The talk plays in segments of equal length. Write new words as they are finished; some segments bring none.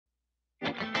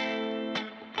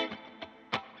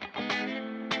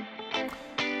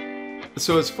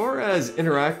So as far as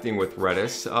interacting with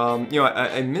Redis,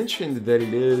 I mentioned that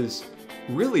it is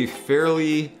really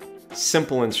fairly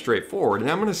simple and straightforward, and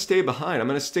I'm going to stay behind. I'm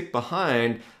going to stick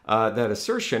behind that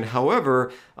assertion.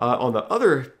 However, on the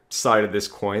other side of this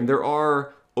coin, there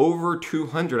are over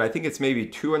 200, I think it's maybe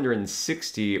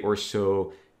 260 or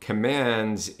so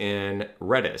commands in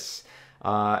Redis.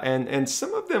 And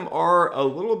some of them are a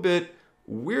little bit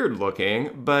weird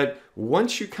looking, but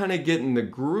once you kind of get in the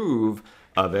groove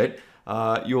of it,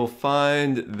 you'll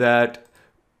find that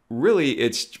really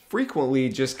it's frequently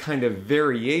just kind of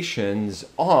variations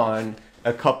on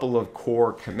a couple of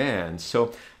core commands.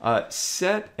 So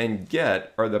set and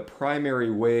get are the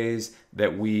primary ways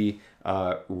that we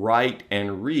write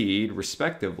and read,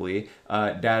 respectively,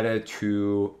 data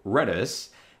to Redis.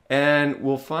 And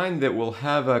we'll find that we'll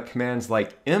have commands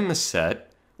like mset,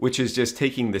 which is just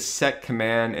taking the set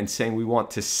command and saying we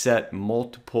want to set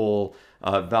multiple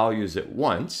values at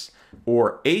once,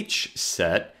 or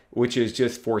hset, which is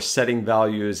just for setting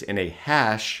values in a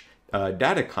hash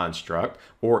data construct,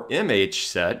 or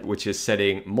mhset, which is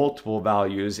setting multiple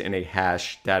values in a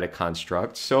hash data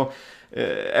construct. So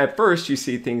at first you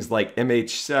see things like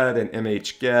mhset and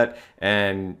mhget,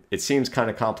 and it seems kind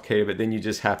of complicated, but then you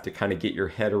just have to kind of get your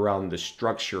head around the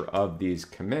structure of these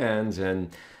commands,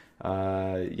 and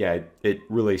it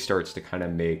really starts to kind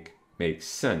of make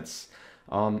sense.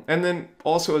 And then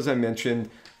also, as I mentioned,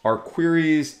 our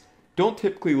queries don't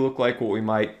typically look like what we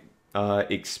might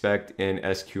expect in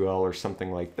SQL or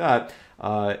something like that.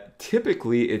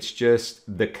 Typically, it's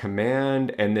just the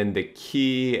command and then the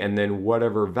key and then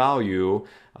whatever value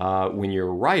when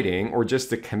you're writing, or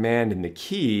just the command and the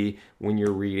key when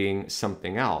you're reading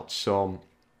something out. So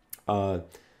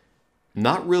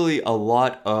not really a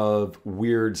lot of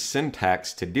weird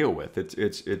syntax to deal with.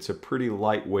 It's a pretty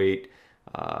lightweight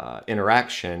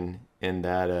interaction in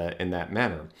that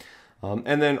manner.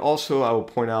 And then also I will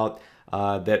point out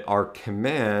that our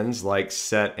commands like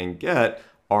set and get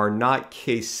are not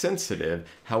case sensitive.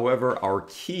 However, our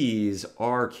keys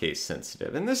are case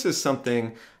sensitive. And this is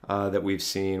something that we've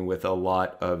seen with a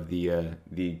lot of the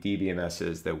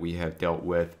DBMSs that we have dealt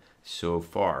with so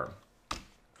far.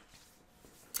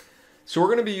 So we're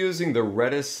going to be using the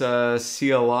Redis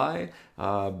CLI,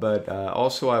 but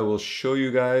also I will show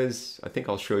you guys, I think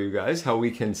I'll show you guys how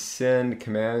we can send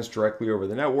commands directly over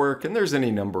the network. And there's any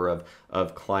number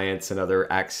of clients and other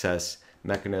access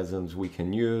mechanisms we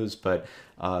can use, but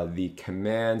the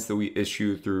commands that we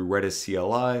issue through Redis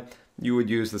CLI, you would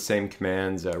use the same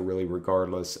commands really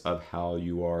regardless of how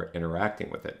you are interacting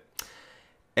with it.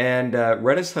 And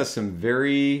Redis has some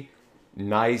very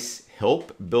nice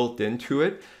help built into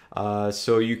it.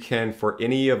 So you can, for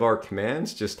any of our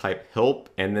commands, just type help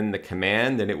and then the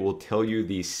command, and it will tell you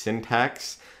the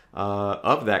syntax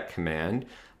of that command.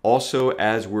 Also,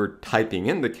 as we're typing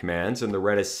in the commands in the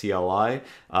Redis CLI,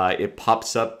 it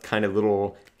pops up kind of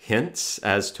little hints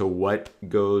as to what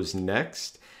goes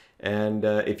next. And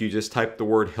if you just type the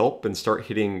word help and start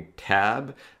hitting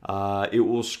tab, it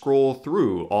will scroll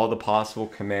through all the possible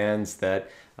commands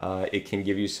that it can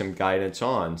give you some guidance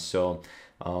on. So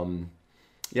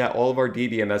yeah, all of our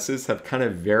DBMSs have kind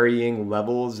of varying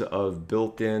levels of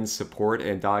built-in support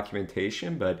and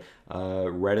documentation, but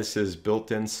Redis's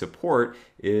built-in support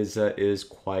is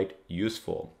quite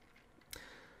useful.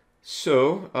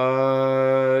 So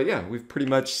yeah, we've pretty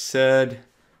much said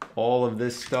all of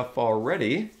this stuff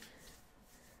already.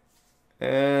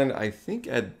 And I think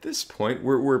at this point,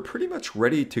 we're pretty much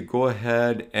ready to go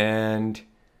ahead and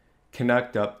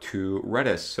connect up to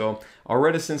Redis. So our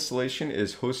Redis installation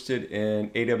is hosted in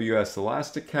AWS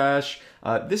Elasticache.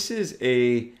 This is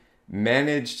a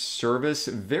managed service,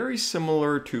 very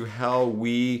similar to how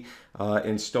we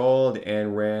installed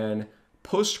and ran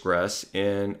Postgres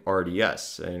in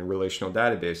RDS, in Relational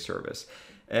Database Service.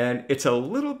 And it's a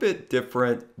little bit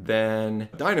different than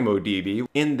DynamoDB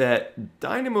in that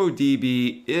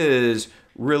DynamoDB is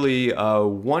really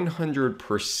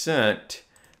 100%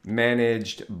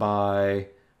 managed by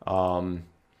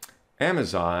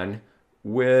Amazon.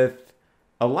 With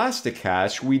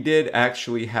Elasticache, we did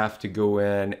actually have to go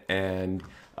in and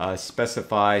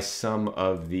specify some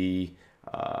of the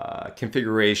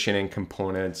configuration and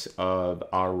components of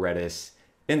our Redis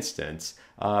instance,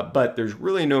 but there's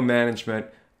really no management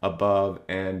above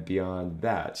and beyond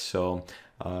that. So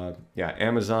yeah,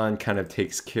 Amazon kind of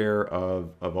takes care of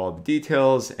all the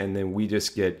details, and then we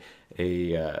just get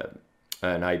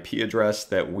an IP address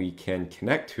that we can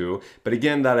connect to. But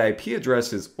again, that IP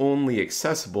address is only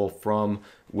accessible from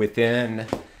within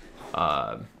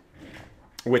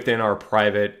within our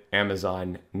private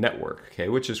Amazon network, okay,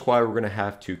 which is why we're going to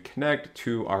have to connect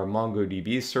to our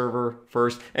MongoDB server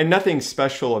first. And nothing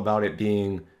special about it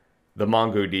being the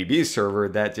MongoDB server.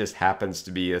 That just happens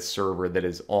to be a server that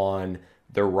is on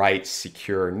the right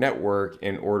secure network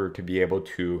in order to be able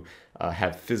to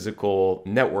have physical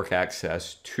network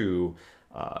access to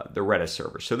the Redis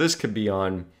server. So this could be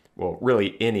on, well,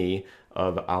 really any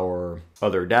of our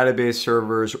other database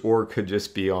servers, or could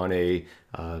just be on a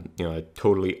a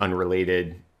totally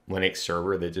unrelated Linux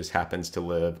server that just happens to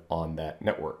live on that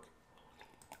network.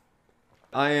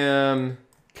 I am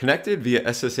connected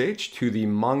via SSH to the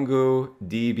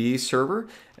MongoDB server,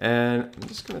 and I'm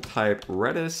just going to type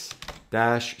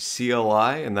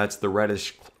Redis-CLI, and that's the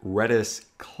Redis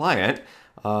client,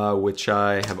 which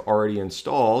I have already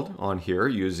installed on here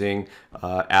using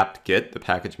apt-get, the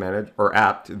package manager, or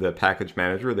apt, the package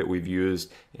manager that we've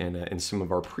used in some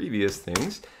of our previous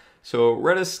things. So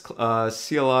Redis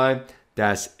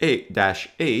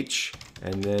CLI-H,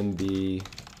 and then the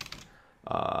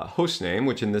host name,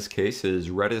 which in this case is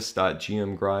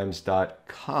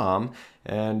redis.gmgrimes.com,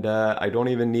 and I don't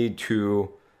even need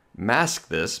to mask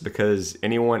this because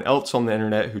anyone else on the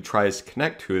internet who tries to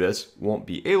connect to this won't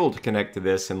be able to connect to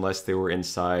this unless they were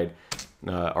inside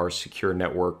our secure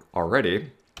network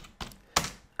already.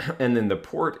 And then the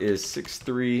port is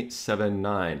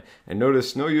 6379. And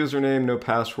notice no username, no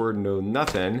password, no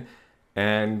nothing.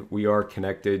 And we are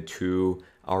connected to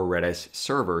our Redis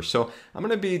server. So I'm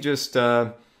going to be just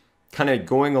kind of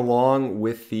going along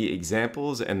with the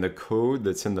examples and the code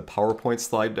that's in the PowerPoint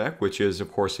slide deck, which is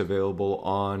of course available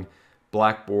on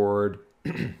Blackboard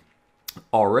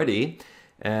already.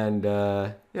 And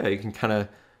yeah, you can kind of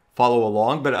follow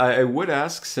along. But I would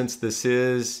ask, since this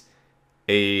is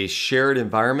a shared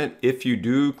environment, if you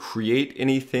do create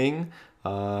anything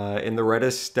in the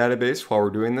Redis database while we're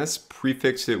doing this,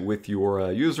 prefix it with your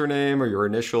username or your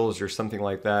initials or something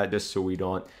like that, just so we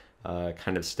don't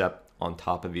kind of step on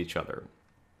top of each other.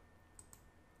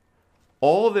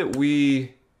 All that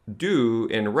we do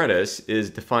in Redis is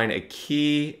define a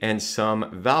key and some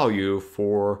value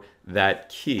for that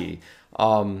key.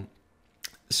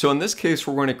 So in this case,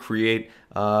 we're going to create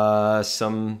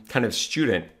some kind of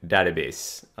student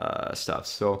database stuff.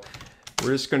 So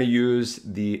we're just going to use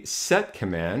the set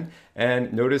command,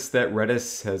 and notice that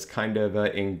Redis has kind of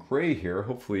in gray here,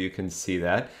 hopefully you can see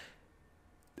that,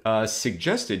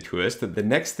 suggested to us that the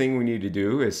next thing we need to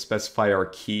do is specify our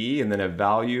key and then a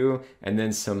value and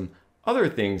then some other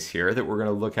things here that we're going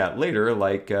to look at later,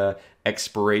 like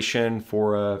expiration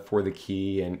for the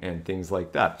key and things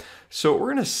like that. So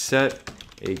we're going to set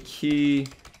a key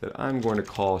that I'm going to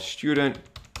call student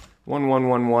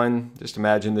 1111. Just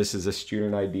imagine this is a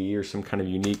student ID or some kind of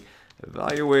unique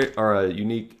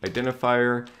unique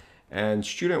identifier, and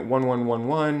student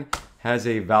 1111 has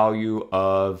a value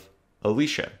of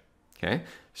Alicia. Okay,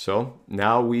 so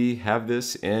now we have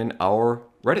this in our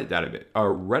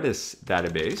Redis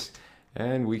database,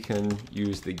 and we can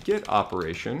use the get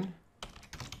operation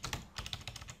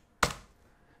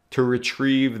to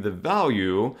retrieve the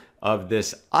value of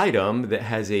this item that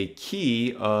has a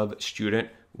key of student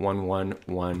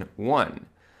 1111.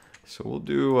 So we'll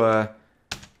do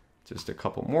just a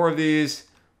couple more of these.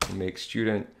 We'll make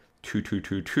student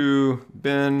 2222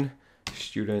 bin,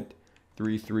 student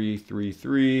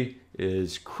 3333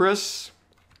 is Chris.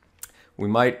 We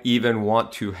might even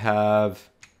want to have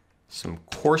some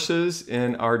courses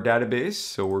in our database,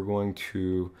 so we're going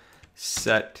to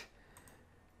set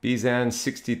BZAN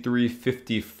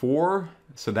 6354,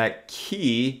 so that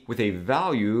key with a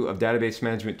value of database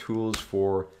management tools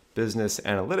for business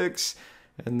analytics,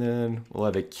 and then we'll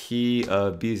have a key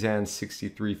of BZAN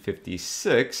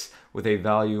 6356 with a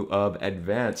value of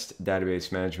advanced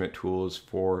database management tools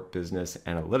for business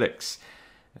analytics.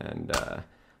 And I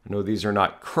know these are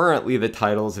not currently the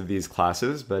titles of these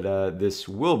classes, but this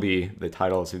will be the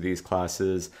titles of these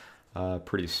classes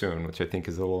pretty soon, which I think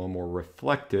is a little more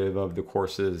reflective of the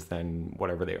courses than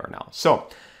whatever they are now. So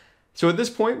at this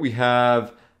point, we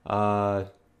have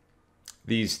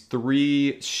these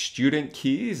 3 student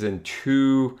keys and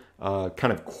 2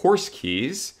 kind of course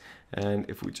keys. And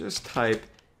if we just type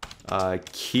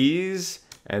keys,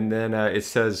 and then it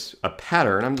says a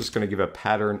pattern, I'm just going to give a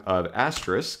pattern of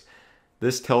asterisk.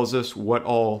 This tells us what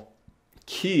all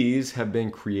keys have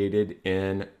been created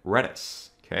in Redis.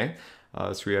 Okay,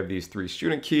 so we have these 3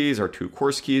 student keys, our 2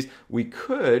 course keys. We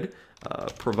could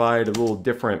provide a little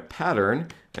different pattern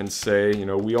and say,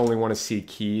 we only want to see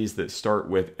keys that start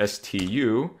with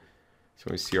STU. So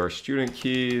we see our student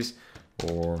keys,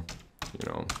 or,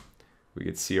 we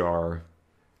could see our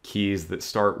keys that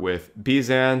start with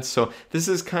BZAN. So this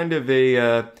is kind of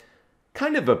a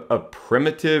kind of a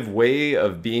primitive way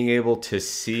of being able to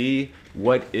see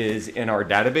what is in our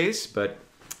database, but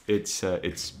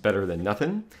it's better than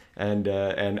nothing. And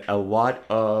a lot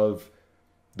of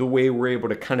the way we're able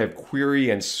to kind of query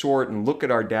and sort and look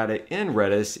at our data in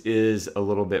Redis is a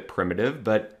little bit primitive,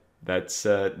 but that's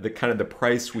the kind of the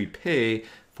price we pay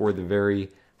for the very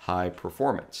high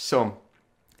performance. So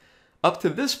up to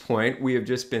this point, we have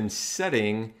just been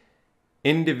setting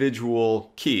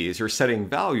individual keys or setting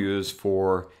values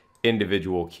for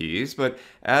individual keys. But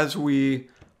as we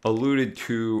alluded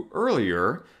to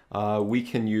earlier, we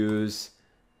can use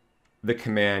the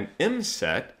command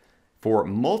mset for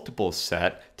multiple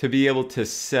set to be able to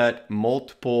set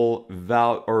multiple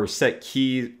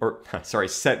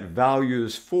set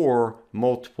values for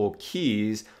multiple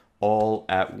keys all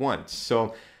at once.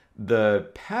 So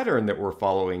the pattern that we're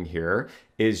following here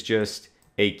is just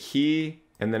a key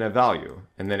and then a value,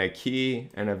 and then a key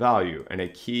and a value, and a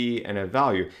key and a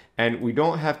value. And we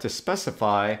don't have to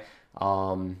specify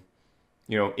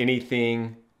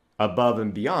anything above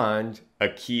and beyond a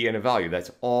key and a value.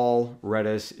 That's all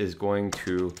Redis is going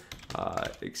to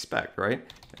expect, right?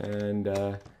 And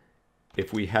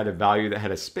if we had a value that had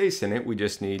a space in it, we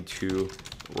just need to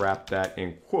wrap that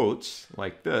in quotes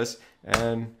like this.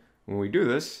 And when we do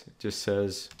this, it just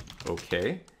says,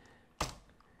 okay.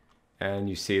 And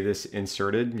you see this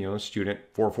inserted, student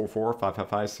 444,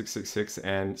 555, 666,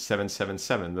 and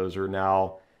 777. Those are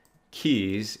now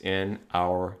keys in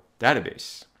our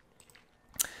database.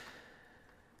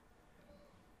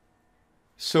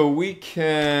 So we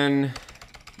can,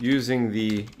 using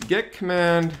the get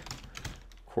command,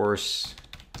 of course,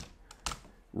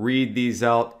 read these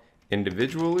out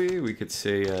individually. We could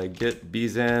say get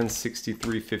BZAN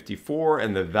 6354,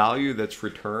 and the value that's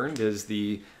returned is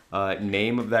the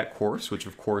name of that course, which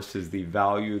of course is the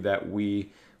value that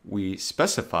we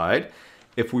specified.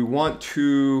 If we want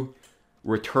to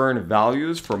return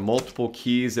values for multiple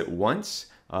keys at once,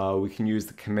 we can use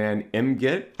the command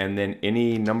mget and then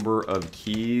any number of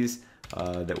keys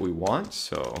that we want.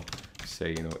 So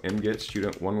say, mget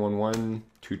student 111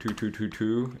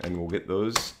 22222, and we'll get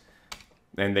those.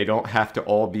 And they don't have to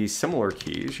all be similar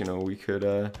keys. We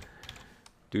could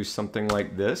do something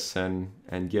like this and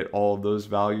get all of those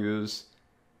values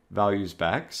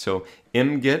back. So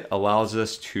mget allows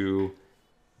us to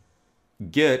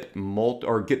get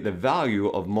the value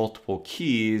of multiple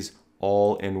keys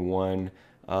all in one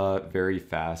very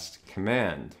fast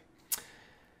command.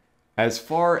 As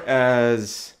far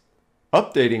as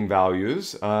updating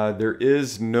values, there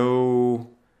is no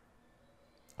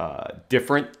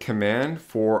different command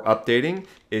for updating.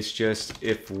 It's just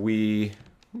if we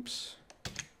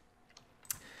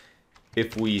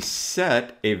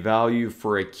set a value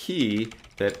for a key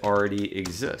that already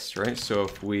exists, right? So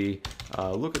if we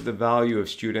look at the value of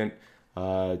student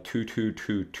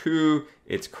 2222,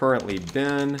 it's currently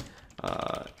been.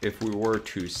 If we were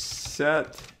to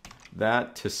set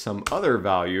that to some other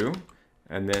value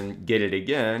and then get it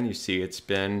again, you see it's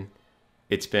been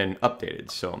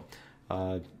updated. So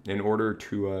in order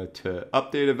to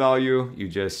update a value, you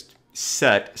just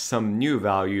set some new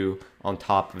value on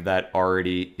top of that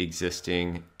already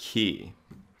existing key.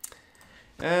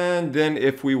 And then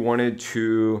if we wanted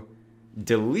to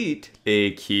delete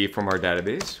a key from our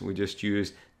database, we just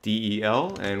use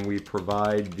del and we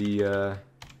provide the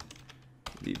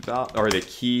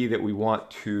key that we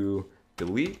want to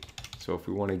delete. So if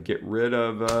we want to get rid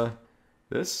of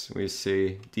this, we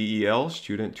say del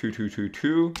student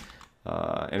 2222,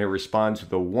 and it responds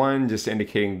with a 1, just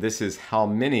indicating this is how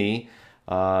many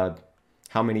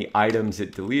items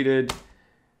it deleted.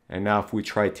 And now if we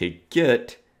try to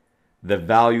get the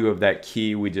value of that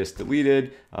key we just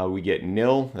deleted, we get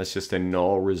nil. That's just a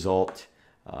null result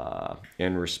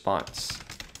in response.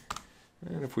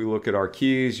 And if we look at our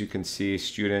keys, you can see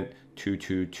student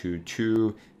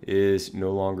 2222 is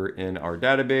no longer in our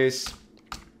database.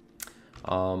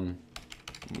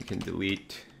 We can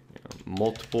delete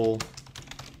multiple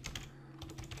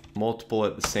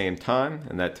at the same time,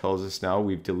 and that tells us now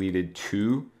we've deleted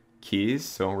 2 keys.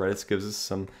 So Redis gives us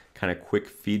some kind of quick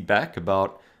feedback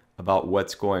about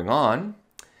what's going on.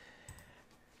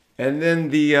 And then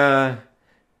the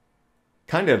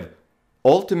kind of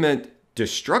ultimate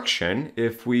destruction,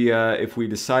 if we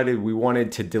decided we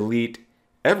wanted to delete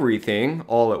everything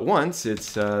all at once,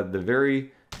 it's the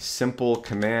very simple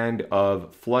command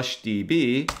of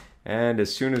flushdb, and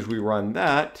as soon as we run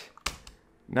that,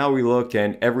 now we look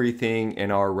and everything in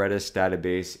our Redis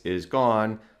database is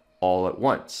gone all at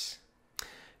once.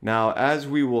 Now, as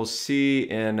we will see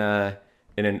in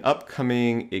an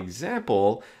upcoming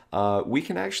example, we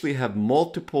can actually have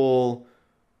multiple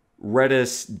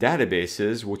Redis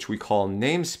databases, which we call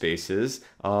namespaces,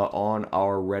 on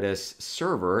our Redis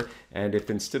server. And if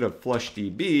instead of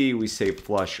flushdb, we say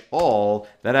flush all,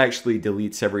 that actually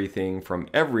deletes everything from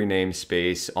every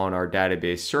namespace on our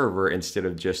database server instead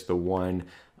of just the one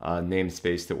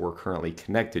namespace that we're currently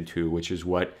connected to, which is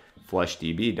what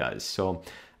flushdb does. So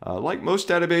like most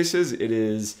databases, it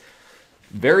is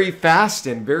very fast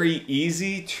and very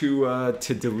easy to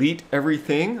delete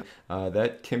everything.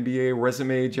 That can be a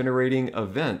resume generating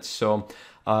event. So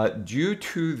due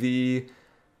to the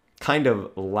kind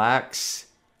of lax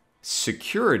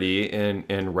security in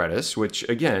Redis, which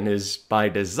again is by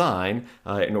design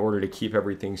in order to keep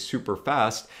everything super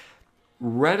fast,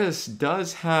 Redis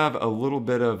does have a little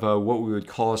bit of what we would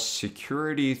call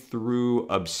security through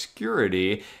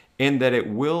obscurity, in that it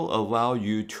will allow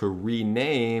you to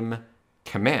rename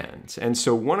commands. And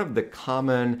so one of the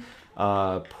common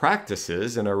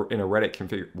practices in a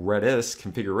Redis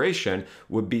configuration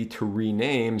would be to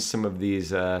rename some of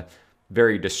these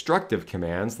very destructive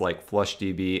commands like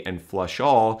flushdb and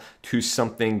flushall to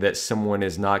something that someone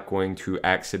is not going to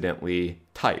accidentally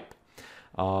type.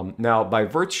 Now, by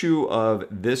virtue of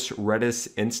this Redis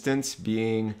instance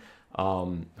being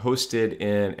hosted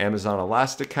in Amazon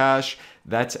Elasticache,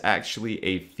 that's actually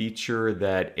a feature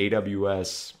that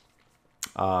AWS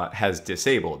has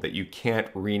disabled, that you can't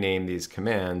rename these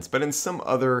commands. But in some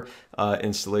other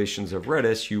installations of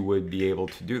Redis, you would be able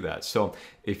to do that. So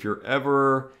if you're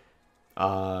ever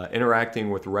interacting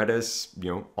with Redis,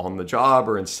 on the job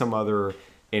or in some other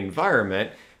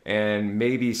environment, and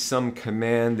maybe some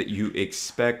command that you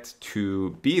expect to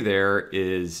be there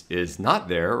is not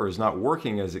there or is not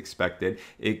working as expected,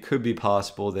 it could be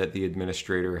possible that the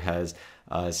administrator has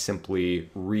simply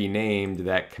renamed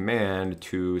that command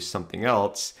to something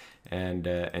else, and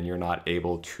you're not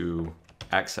able to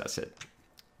access it.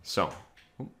 So,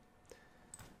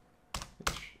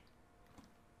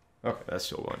 okay, that's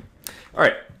still going. All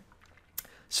right,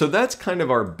 so that's kind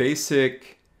of our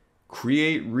basic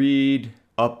create, read,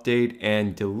 update,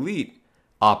 and delete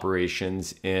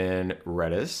operations in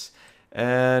Redis.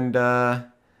 And of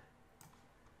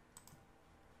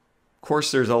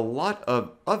course, there's a lot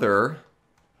of other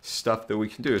stuff that we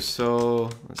can do. So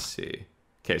let's see.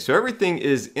 Okay, so everything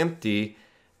is empty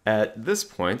at this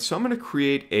point. So I'm going to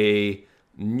create a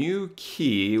new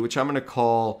key, which I'm going to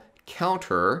call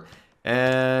counter,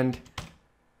 and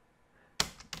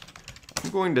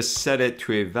I'm going to set it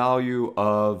to a value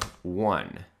of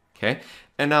 1. Okay,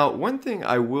 and now one thing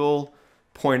I will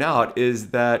point out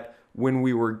is that when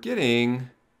we were getting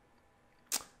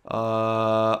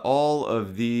all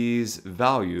of these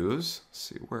values, let's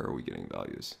see, where are we getting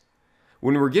values?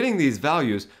 When we're getting these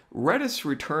values, Redis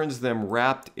returns them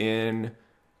wrapped in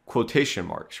quotation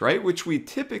marks, right? Which we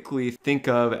typically think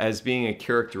of as being a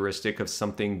characteristic of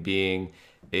something being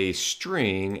a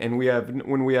string. And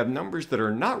when we have numbers that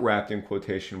are not wrapped in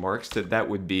quotation marks, that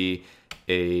would be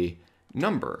a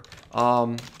number.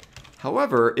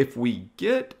 However, if we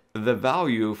get the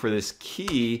value for this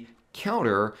key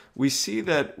counter, we see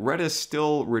that Redis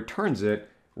still returns it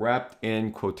wrapped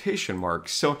in quotation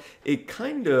marks. So it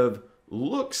kind of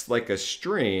looks like a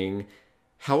string.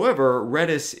 However,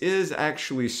 Redis is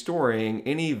actually storing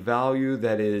any value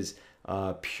that is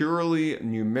purely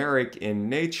numeric in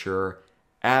nature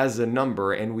as a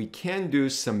number, and we can do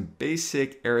some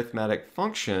basic arithmetic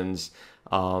functions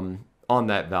on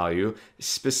that value,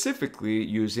 specifically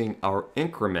using our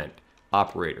increment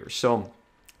operator. So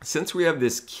since we have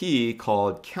this key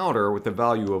called counter with a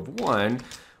value of 1,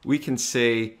 we can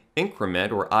say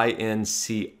increment, or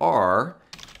INCR,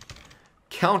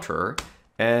 counter,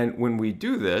 and when we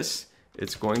do this,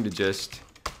 it's going to just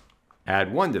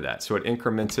add 1 to that. So it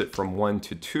increments it from 1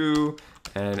 to 2,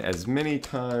 and as many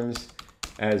times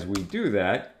as we do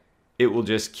that, it will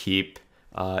just keep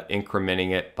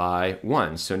incrementing it by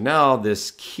 1. So now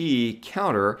this key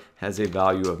counter has a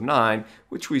value of 9,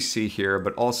 which we see here,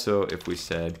 but also if we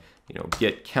said,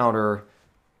 get counter,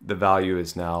 the value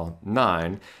is now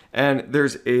 9. And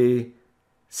there's a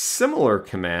similar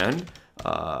command,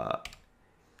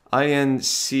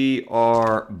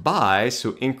 INCR by,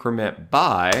 so increment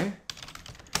by.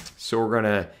 So we're going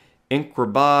to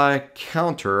increment by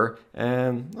counter,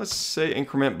 and let's say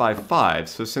increment by 5.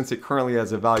 So since it currently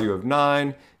has a value of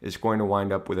 9, it's going to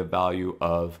wind up with a value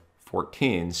of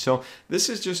 14. So this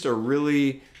is just a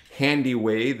really handy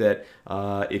way that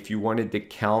if you wanted to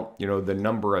count, the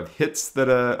number of hits that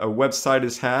a website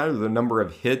has had, or the number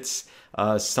of hits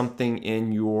something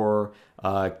in your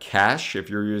cache, if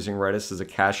you're using Redis as a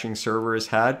caching server, has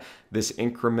had, this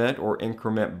increment or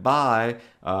increment by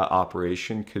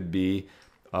operation could be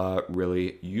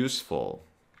really useful.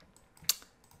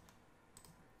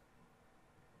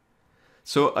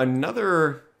 So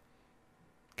another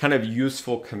kind of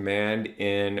useful command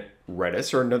in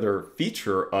Redis, or another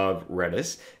feature of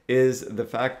Redis, is the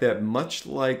fact that much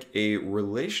like a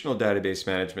relational database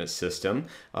management system,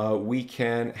 we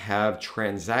can have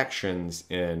transactions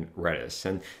in Redis.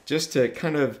 And just to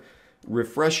kind of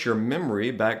refresh your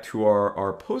memory back to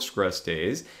our Postgres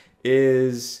days,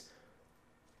 is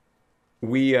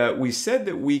we said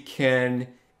that we can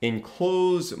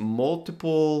enclose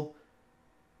multiple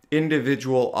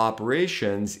individual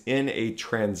operations in a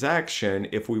transaction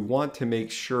if we want to make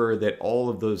sure that all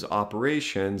of those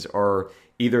operations are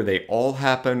either they all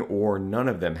happen or none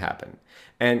of them happen.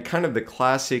 And kind of the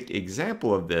classic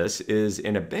example of this is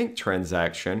in a bank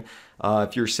transaction.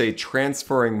 If you're, say,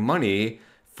 transferring money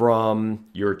from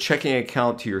your checking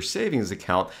account to your savings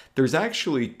account, there's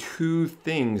actually two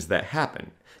things that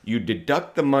happen. You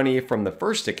deduct the money from the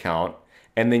first account,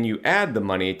 and then you add the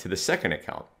money to the second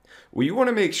account. Well, you want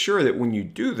to make sure that when you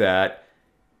do that,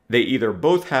 they either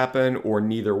both happen or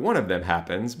neither one of them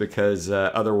happens, because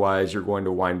otherwise you're going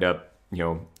to wind up,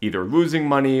 either losing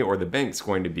money or the bank's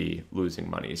going to be losing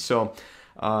money. So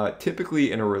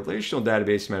typically in a relational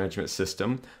database management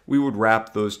system, we would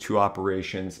wrap those two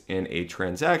operations in a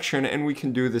transaction, and we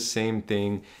can do the same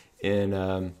thing in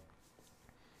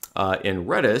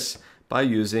Redis by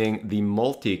using the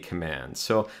multi command.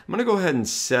 So I'm going to go ahead and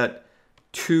set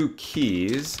two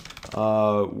keys,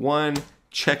 one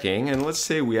checking, and let's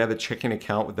say we have a checking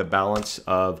account with a balance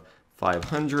of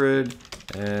 500,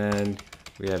 and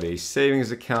we have a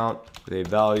savings account with a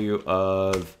value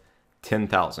of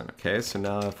 10,000. Okay, so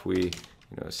now if we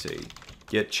say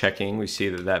get checking, we see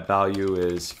that that value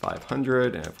is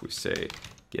 500, and if we say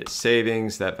get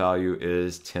savings, that value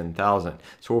is 10,000.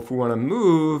 So if we want to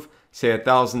move, say,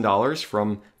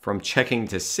 $1,000 from checking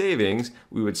to savings,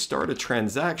 we would start a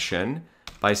transaction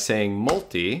by saying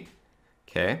multi,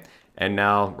 okay? And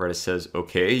now Redis says,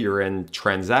 okay, you're in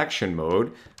transaction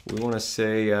mode. We want to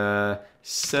say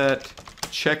set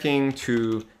checking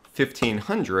to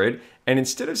 1,500. And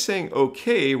instead of saying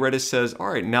okay, Redis says, all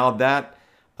right, now that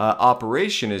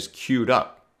operation is queued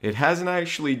up. It hasn't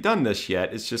actually done this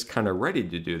yet. It's just kind of ready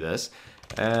to do this.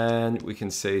 And we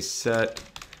can say set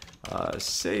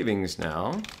savings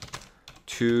now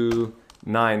to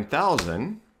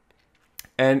 9,000.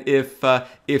 And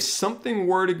if something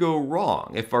were to go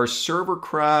wrong, if our server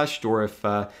crashed, or if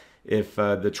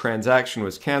the transaction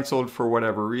was canceled for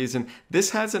whatever reason, this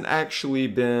hasn't actually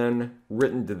been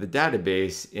written to the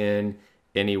database in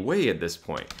any way at this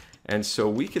point. And so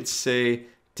we could say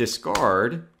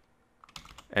discard,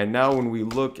 and now when we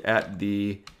look at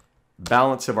the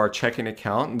balance of our checking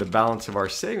account and the balance of our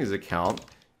savings account,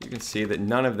 you can see that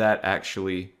none of that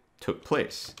actually took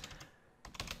place.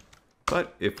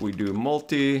 But if we do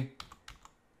multi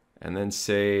and then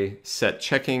say set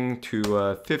checking to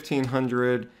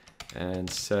 1,500 and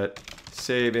set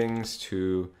savings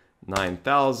to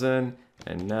 9,000,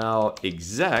 and now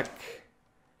exec,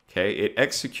 okay, it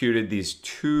executed these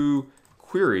two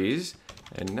queries.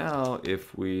 And now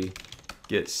if we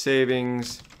get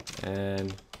savings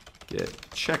and get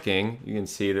checking, you can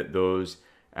see that those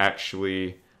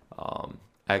actually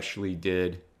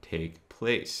did take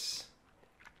place.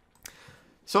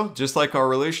 So just like our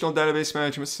relational database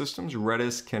management systems,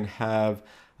 Redis can have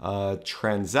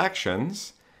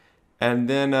transactions. And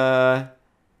then I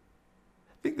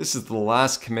think this is the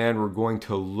last command we're going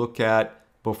to look at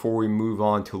before we move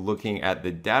on to looking at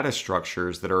the data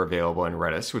structures that are available in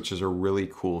Redis, which is a really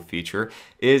cool feature,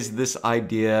 is this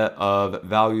idea of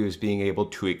values being able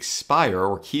to expire,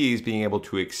 or keys being able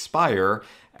to expire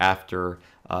after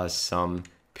some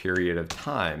period of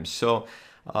time. So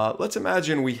let's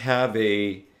imagine we have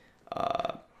a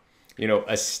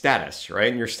status, right?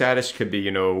 And your status could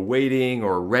be, waiting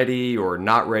or ready or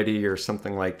not ready or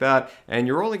something like that. And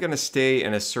you're only going to stay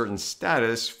in a certain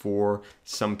status for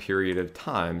some period of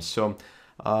time. So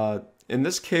in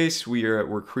this case,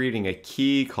 we're creating a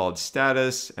key called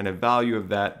status and a value of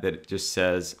that just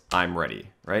says I'm ready,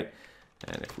 right?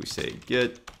 And if we say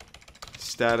get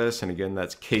status, and again,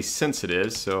 that's case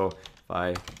sensitive. So if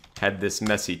I had this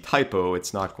messy typo,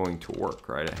 it's not going to work,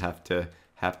 right? I have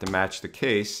to match the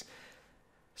case.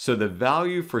 So the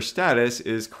value for status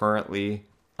is currently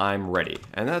I'm ready.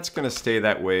 And that's going to stay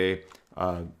that way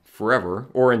forever,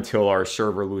 or until our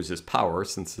server loses power,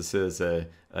 since this is an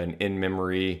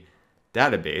in-memory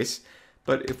database.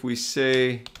 But if we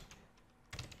say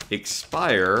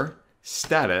expire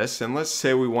status, and let's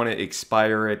say we want to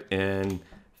expire it in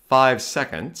 5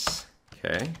 seconds,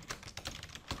 okay?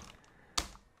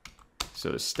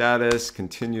 So status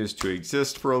continues to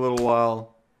exist for a little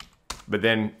while, but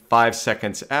then 5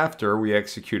 seconds after we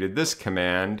executed this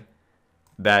command,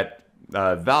 that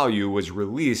value was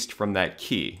released from that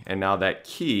key, and now that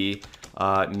key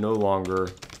no longer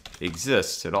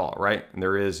exists at all, right? And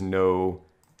there is no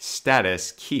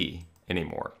status key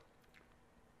anymore.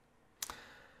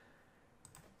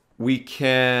 We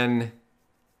can,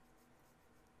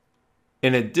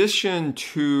 in addition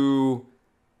to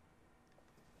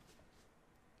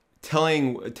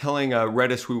telling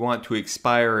Redis we want to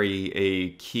expire a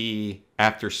key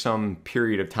after some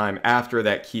period of time after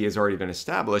that key has already been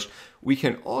established, we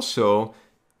can also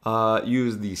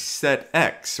use the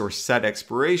setX or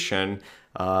setExpiration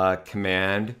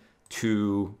command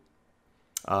to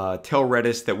tell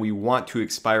Redis that we want to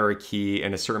expire a key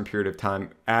in a certain period of time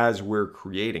as we're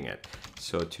creating it.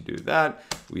 So to do that,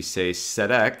 we say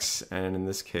setX, and in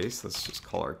this case, let's just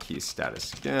call our key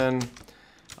status again.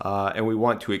 And we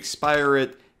want to expire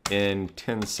it in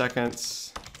 10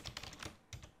 seconds.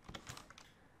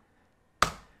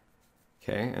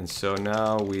 Okay, and so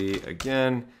now we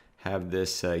again have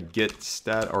this get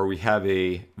stat, or we have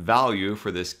a value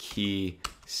for this key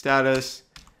status,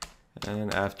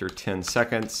 and after 10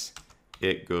 seconds,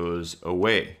 it goes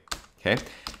away. Okay,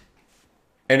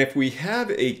 and if we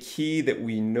have a key that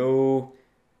we know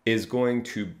is going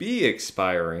to be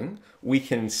expiring, we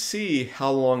can see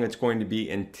how long it's going to be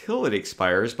until it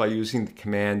expires by using the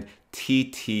command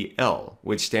TTL,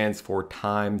 which stands for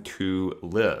time to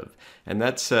live. And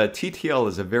that's TTL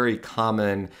is a very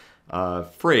common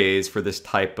phrase for this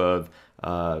type of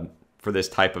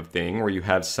thing, where you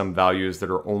have some values that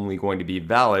are only going to be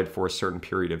valid for a certain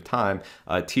period of time.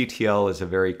 TTL is a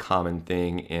very common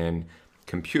thing in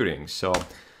computing. So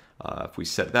if we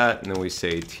set that and then we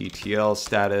say TTL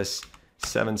status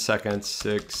 7 seconds,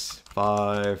 6,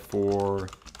 5, 4,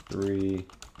 3,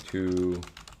 2,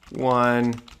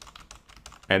 1.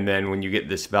 And then when you get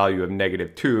this value of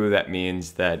 -2, that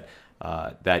means that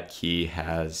that key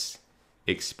has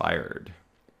expired.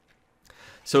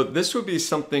 So this would be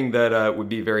something that would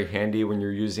be very handy when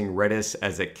you're using Redis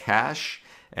as a cache.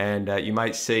 And you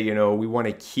might say, you know, we want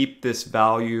to keep this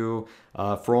value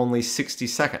for only 60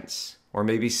 seconds, or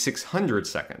maybe 600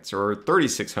 seconds, or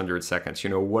 3,600 seconds, you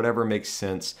know, whatever makes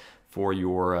sense for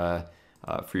your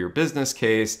business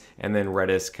case. And then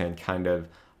Redis can kind of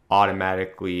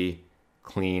automatically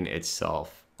clean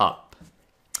itself up.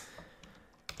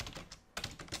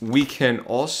 We can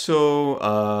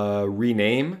also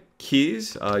rename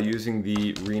keys using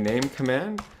the rename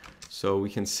command. So we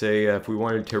can say if we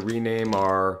wanted to rename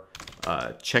our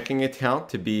checking account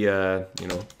to be you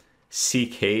know,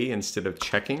 CK instead of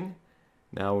checking.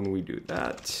 Now when we do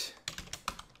that,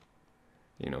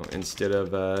 you know, instead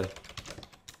of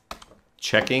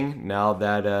checking, now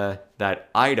that that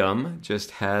item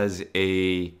just has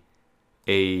a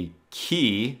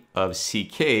key of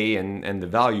CK, and the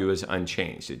value is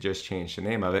unchanged. It just changed the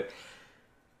name of it.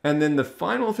 And then the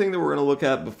final thing that we're going to look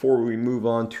at before we move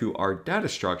on to our data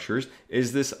structures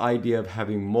is this idea of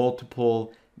having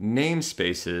multiple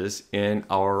namespaces in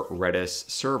our Redis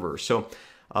server. So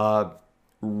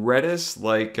Redis,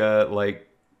 like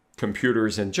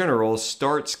computers in general,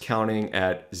 starts counting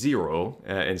at 0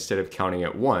 instead of counting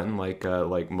at 1,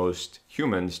 like most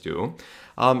humans do.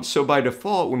 So by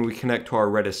default, when we connect to our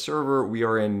Redis server, we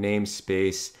are in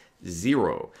namespace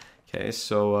 0. Okay,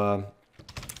 so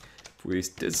if we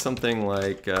did something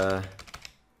like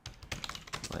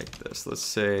this, let's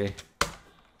say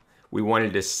we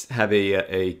wanted to have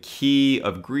a key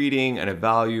of greeting and a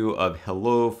value of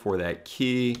hello for that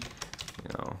key. You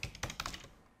know,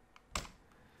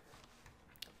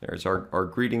 there's our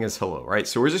greeting is hello, right?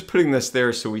 So we're just putting this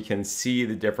there so we can see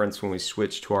the difference when we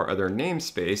switch to our other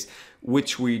namespace,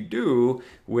 which we do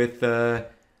with a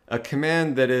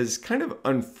command that is kind of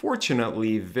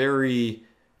unfortunately very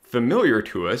familiar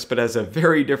to us, but has a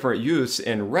very different use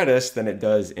in Redis than it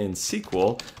does in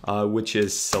SQL, which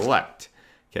is select.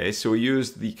 Okay, so we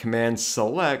use the command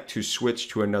select to switch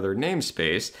to another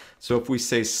namespace. So if we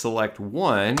say select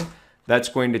 1, that's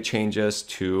going to change us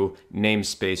to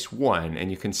namespace 1. And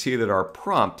you can see that our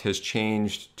prompt has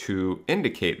changed to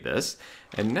indicate this.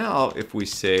 And now if we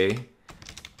say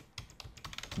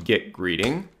get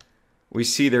greeting, we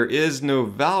see there is no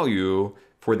value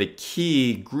for the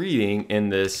key greeting in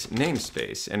this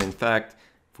namespace. And in fact,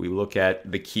 if we look at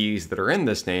the keys that are in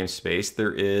this namespace,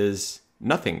 there is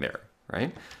nothing there,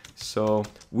 right? So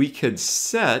we could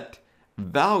set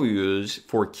values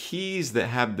for keys that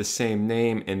have the same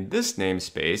name in this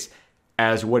namespace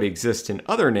as what exists in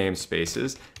other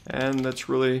namespaces, and that's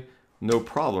really no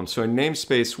problem. So in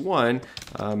namespace 1,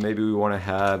 maybe we want to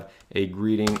have a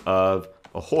greeting of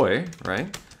ahoy,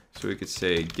 right? So we could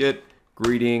say get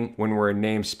greeting when we're in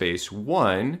namespace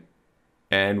 1,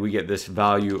 and we get this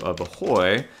value of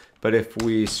ahoy. But if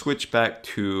we switch back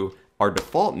to our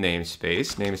default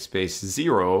namespace, namespace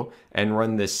 0, and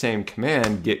run this same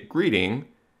command, get greeting,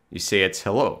 you say it's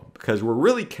hello, because we're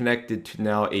really connected to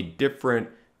now a different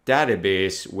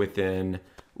database within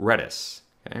Redis.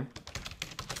 Okay?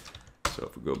 So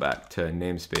if we go back to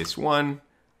namespace 1,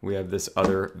 we have this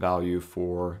other value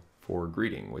for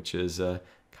greeting, which is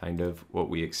kind of what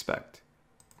we expect.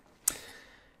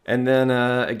 And then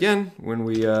again, when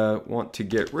we want to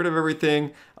get rid of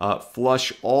everything,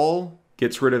 flush all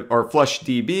gets rid of, or flush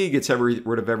DB gets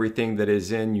rid of everything that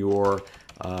is in your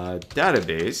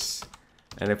database.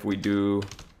 And if we do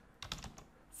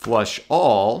flush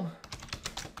all,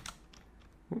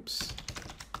 oops,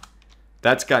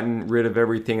 that's gotten rid of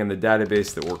everything in the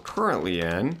database that we're currently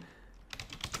in,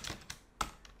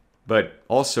 but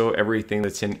also everything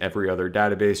that's in every other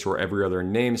database or every other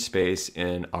namespace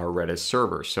in our Redis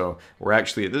server. So we're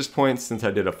actually at this point, since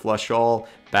I did a flush all,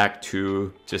 back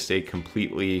to just a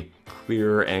completely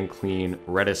clear and clean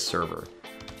Redis server.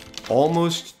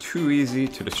 Almost too easy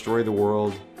to destroy the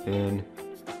world in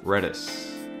Redis.